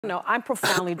No, I'm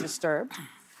profoundly disturbed.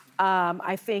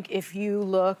 I think if you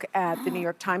look at the New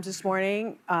York Times this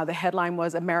morning, the headline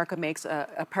was "America Makes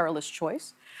a Perilous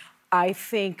Choice." I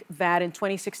think that in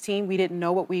 2016, we didn't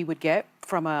know what we would get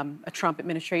from a Trump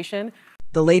administration.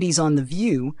 The ladies on The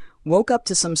View woke up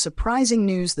to some surprising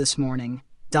news this morning.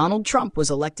 Donald Trump was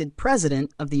elected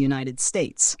president of the United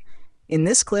States. In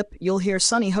this clip, you'll hear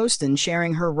Sunny Hostin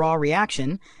sharing her raw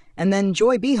reaction, and then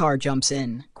Joy Behar jumps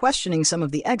in, questioning some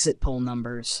of the exit poll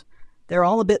numbers. They're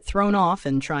all a bit thrown off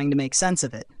and trying to make sense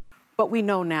of it. But we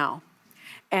know now.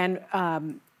 And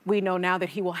we know now that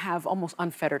he will have almost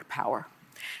unfettered power.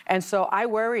 And so I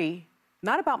worry,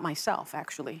 not about myself,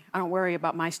 actually. I don't worry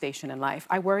about my station in life.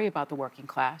 I worry about the working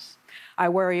class. I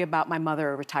worry about my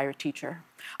mother, a retired teacher.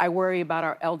 I worry about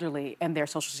our elderly and their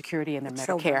Social Security and their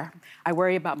Medicare. I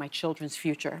worry about my children's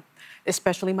future,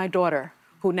 especially my daughter,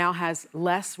 who now has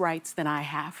less rights than I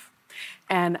have.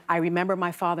 And I remember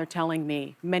my father telling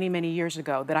me many, many years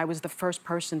ago that I was the first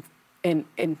person in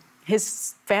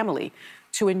his family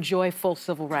to enjoy full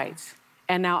civil rights.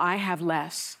 And now I have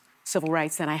less civil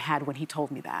rights than I had when he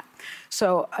told me that.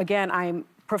 So again, I'm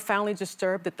profoundly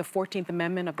disturbed that the 14th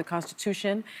Amendment of the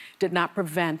Constitution did not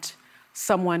prevent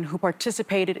someone who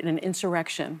participated in an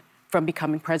insurrection from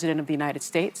becoming president of the United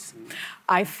States.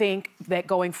 I think that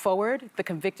going forward, the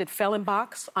convicted felon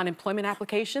box on employment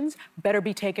applications better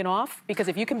be taken off, because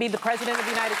if you can be the president of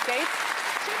the United States,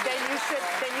 then you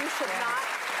should not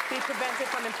be prevented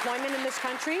from employment in this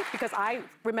country, because I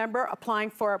remember applying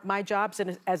for my jobs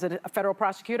as a federal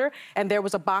prosecutor, and there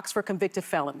was a box for convicted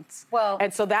felons. Well,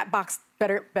 and so that box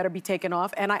better be taken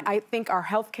off. And I think our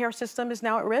healthcare system is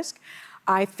now at risk.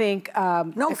 I think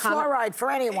no fluoride for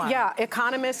anyone. Yeah,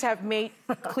 economists have made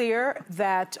clear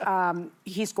that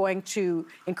he's going to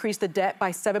increase the debt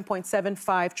by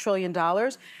 $7.75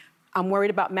 trillion. I'm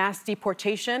worried about mass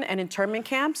deportation and internment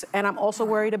camps, and I'm also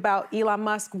worried about Elon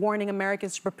Musk warning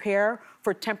Americans to prepare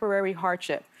for temporary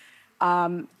hardship.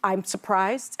 I'm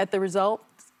surprised at the result,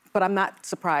 but I'm not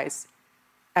surprised.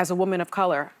 As a woman of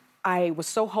color, I was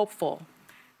so hopeful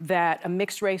that a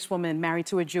mixed-race woman married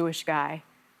to a Jewish guy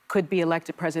could be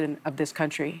elected president of this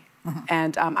country. Mm-hmm.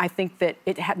 And I think that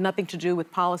it had nothing to do with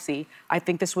policy. I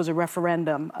think this was a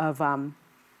referendum of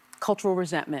cultural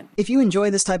resentment. If you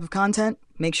enjoy this type of content,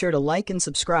 make sure to like and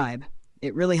subscribe.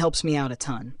 It really helps me out a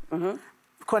ton. Mm-hmm.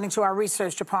 According to our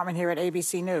research department here at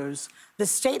ABC News, the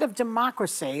state of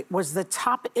democracy was the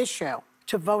top issue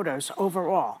to voters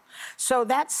overall. So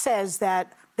that says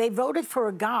that they voted for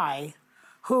a guy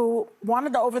who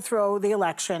wanted to overthrow the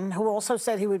election, who also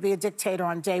said he would be a dictator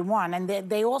on day one, and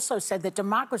they also said that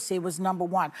democracy was number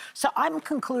one. So I'm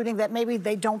concluding that maybe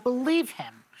they don't believe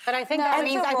him. But I think that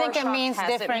means, it means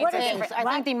different things. I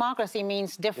think democracy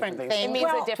means different things. It means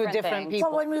different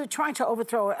people. Well, when you're trying to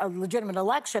overthrow a legitimate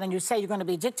election and you say you're going to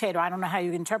be a dictator, I don't know how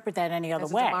you interpret that any other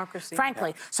way,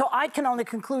 frankly. Yeah. So I can only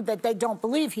conclude that they don't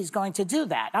believe he's going to do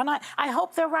that. And I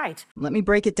hope they're right. Let me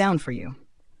break it down for you.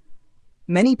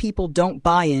 Many people don't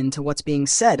buy into what's being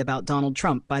said about Donald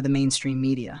Trump by the mainstream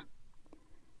media.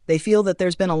 They feel that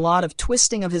there's been a lot of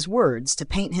twisting of his words to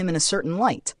paint him in a certain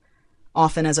light,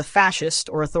 often as a fascist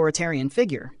or authoritarian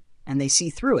figure, and they see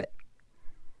through it.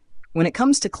 When it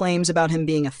comes to claims about him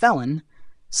being a felon,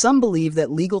 some believe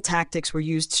that legal tactics were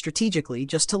used strategically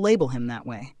just to label him that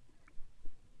way.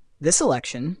 This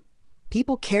election,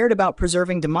 people cared about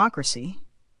preserving democracy,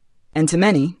 and to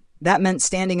many, that meant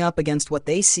standing up against what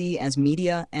they see as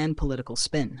media and political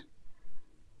spin.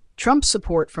 Trump's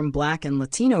support from Black and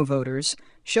Latino voters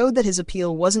showed that his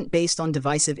appeal wasn't based on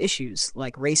divisive issues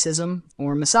like racism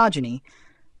or misogyny,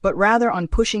 but rather on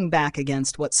pushing back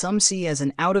against what some see as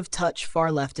an out-of-touch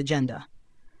far-left agenda.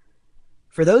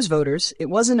 For those voters,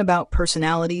 it wasn't about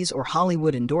personalities or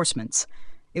Hollywood endorsements.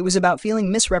 It was about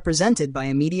feeling misrepresented by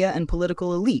a media and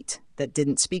political elite that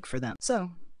didn't speak for them.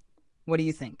 So, what do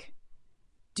you think?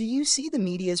 Do you see the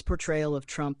media's portrayal of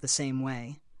Trump the same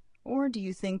way? Or do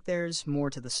you think there's more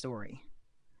to the story?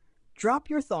 Drop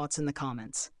your thoughts in the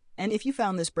comments, and if you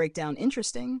found this breakdown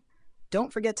interesting,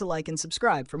 don't forget to like and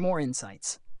subscribe for more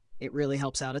insights. It really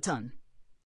helps out a ton.